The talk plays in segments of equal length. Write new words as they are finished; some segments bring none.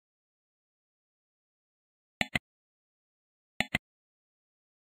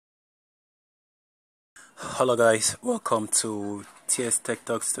Hello guys, welcome to TS Tech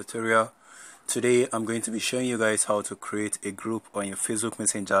Talks tutorial. Today I'm going to be showing you guys how to create a group on your Facebook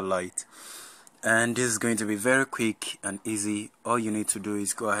Messenger Lite, and this is going to be very quick and easy. All you need to do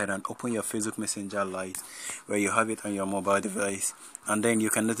is go ahead and open your Facebook Messenger Lite where you have it on your mobile device, and then you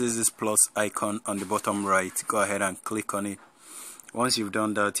can notice this plus icon on the bottom right. Go ahead and click on it. Once you've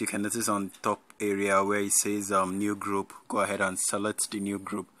done that, you can notice on top area where it says new group. Go ahead and select the new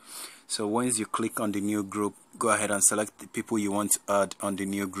group. So once you click on the new group, go ahead and select the people you want to add on the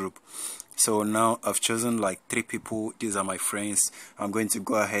new group. So now I've chosen like 3 people. These are my friends. I'm going to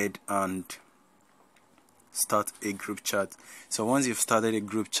go ahead and start a group chat. So once you've started a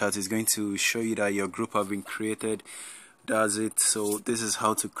group chat, it's going to show you that your group have been created. That's it. So this is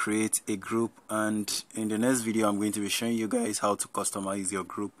how to create a group, and in the next video I'm going to be showing you guys how to customize your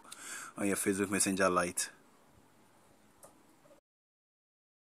group on your Facebook Messenger Lite.